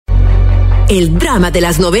el drama de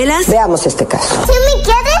las novelas. Veamos este caso. ¿Sí me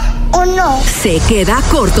quiere o no? Se queda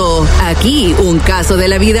corto. Aquí un caso de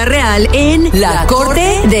la vida real en la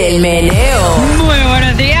Corte del Meneo. Muy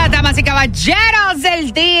buenos días, damas y caballeros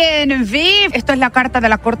del DNV. Esto es la carta de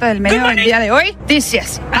la Corte del Meneo del día de hoy. Dice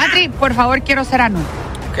así: Patri, por favor, quiero ser anónimo.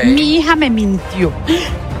 Okay. Mi hija me mintió.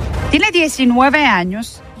 Tiene 19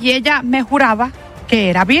 años y ella me juraba que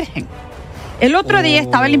era virgen. El otro día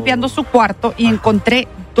estaba limpiando su cuarto y encontré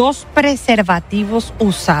 2 preservativos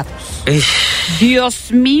usados.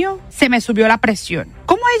 Dios mío, se me subió la presión.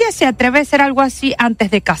 ¿Cómo ella se atreve a hacer algo así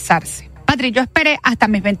antes de casarse? Padre, yo esperé hasta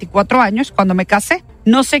mis 24 años cuando me casé.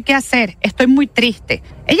 No sé qué hacer, estoy muy triste.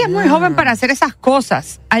 Ella es muy joven para hacer esas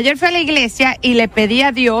cosas. Ayer fui a la iglesia y le pedí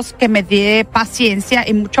a Dios que me dé paciencia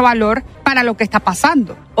y mucho valor para lo que está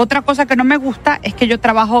pasando. Otra cosa que no me gusta es que yo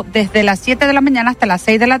trabajo desde las 7 de la mañana hasta las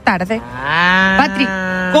 6 de la tarde. Patri,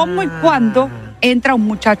 ¿cómo y cuándo entra un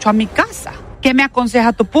muchacho a mi casa? ¿Qué me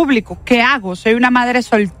aconseja tu público? ¿Qué hago? Soy una madre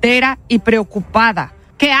soltera y preocupada.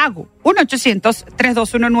 ¿Qué hago?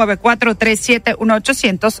 1-800-321-9437,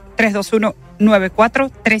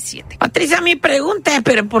 1-800-321-9437. Patricia, mi pregunta es,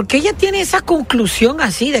 ¿pero por qué ella tiene esa conclusión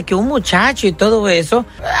así de que un muchacho y todo eso?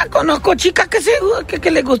 Conozco chicas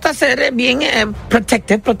que les gusta ser bien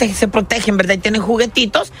se protegen, ¿verdad? Y tienen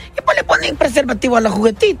juguetitos y pues le ponen preservativo a los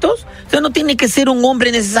juguetitos. O sea, no tiene que ser un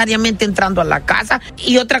hombre necesariamente entrando a la casa.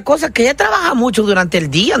 Y otra cosa, que ella trabaja mucho durante el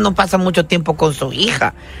día, no pasa mucho tiempo con su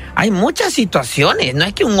hija. Hay muchas situaciones, no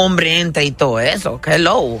es que un hombre entre y todo eso.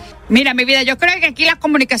 Hello. Mira, mi vida, yo creo que aquí la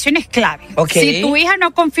comunicación es clave. Okay. Si tu hija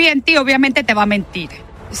no confía en ti, obviamente te va a mentir.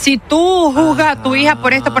 Si tú juzgas a tu hija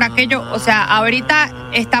por esto, por aquello, o sea,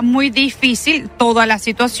 ahorita está muy difícil toda la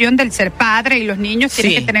situación del ser padre y los niños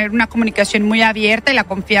tienen que tener una comunicación muy abierta y la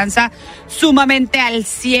confianza sumamente al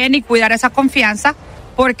 100 y cuidar esa confianza,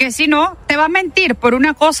 porque si no, te va a mentir por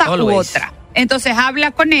una cosa u otra. Entonces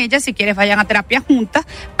habla con ella, si quieres vayan a terapia juntas,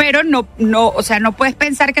 pero no, o sea, no puedes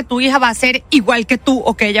pensar que tu hija va a ser igual que tú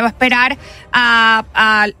o que ella va a esperar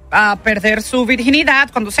a perder su virginidad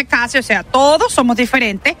cuando se case. O sea, todos somos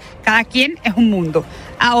diferentes, cada quien es un mundo.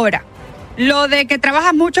 Ahora, lo de que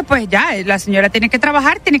trabajas mucho, pues ya, la señora tiene que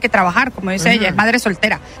trabajar, como dice ella, es madre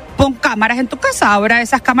soltera. Pon cámaras en tu casa, ahora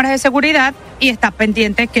esas cámaras de seguridad y está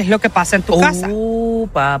pendiente qué es lo que pasa en tu casa.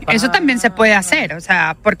 Papá. Eso también se puede hacer, o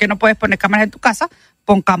sea, ¿por qué no puedes poner cámaras en tu casa?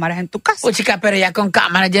 Pon cámaras en tu casa. Chica, pero ya con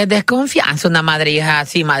cámaras ya es desconfianza, una madre hija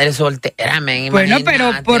así, madre soltera, Bueno,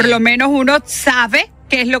 pero por lo menos uno sabe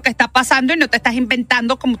qué es lo que está pasando y no te estás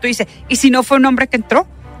inventando, como tú dices. ¿Y si no fue un hombre que entró?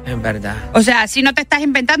 En verdad. O sea, si no te estás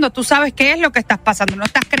inventando, tú sabes qué es lo que estás pasando. No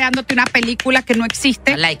estás creándote una película que no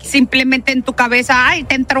existe. Simplemente en tu cabeza, ay,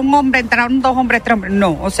 te entró un hombre, entraron 2 hombres, 3 hombres.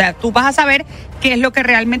 No, o sea, tú vas a saber qué es lo que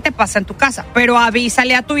realmente pasa en tu casa. Pero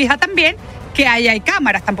avísale a tu hija también que ahí hay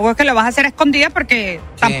cámaras. Tampoco es que lo vas a hacer a escondidas porque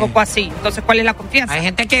tampoco así. Entonces, ¿cuál es la confianza? Hay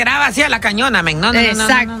gente que graba así a la cañona, men. No.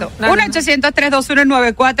 Exacto.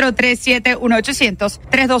 1-800-321-9437,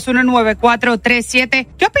 1-800-321-9437.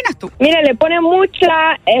 ¿Qué opinas tú? Mira, le pone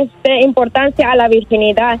mucha importancia a la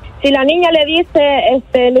virginidad. Si la niña le dice,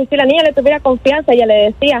 si la niña le tuviera confianza, ella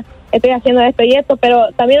le decía, estoy haciendo esto y esto,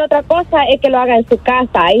 pero también otra cosa es que lo haga en su casa.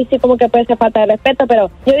 Ahí sí como que puede ser falta de respeto, pero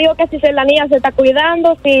yo digo que si la niña se está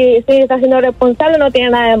cuidando, si está siendo responsable, no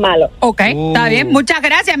tiene nada de malo. Ok, está bien. Muchas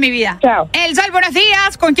gracias, mi vida. Chao. El Sol, buenos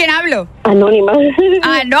días. ¿Con quién hablo? Anónima.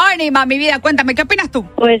 Anónima, mi vida. Cuéntame, ¿qué opinas tú?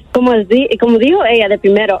 Pues como dijo ella de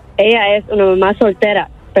primero, ella es una mamá soltera.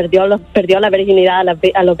 Perdió la virginidad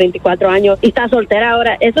a los 24 años y está soltera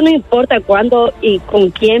ahora. Eso no importa cuándo y con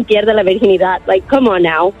quién pierde la virginidad. Like, come on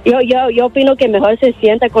now. Yo opino que mejor se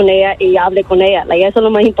sienta con ella y hable con ella. Like, eso es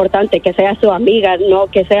lo más importante, que sea su amiga, no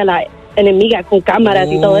que sea la enemiga con cámaras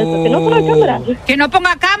y todo eso. Que no ponga cámaras. Que no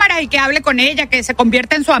ponga cámaras y que hable con ella, que se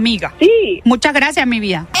convierta en su amiga. Sí. Muchas gracias, mi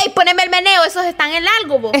vida. Ey, poneme el meneo, esos están en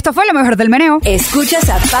largo, vos. Esto fue lo mejor del meneo. Escuchas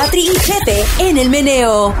a Patri y Chete en el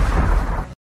meneo.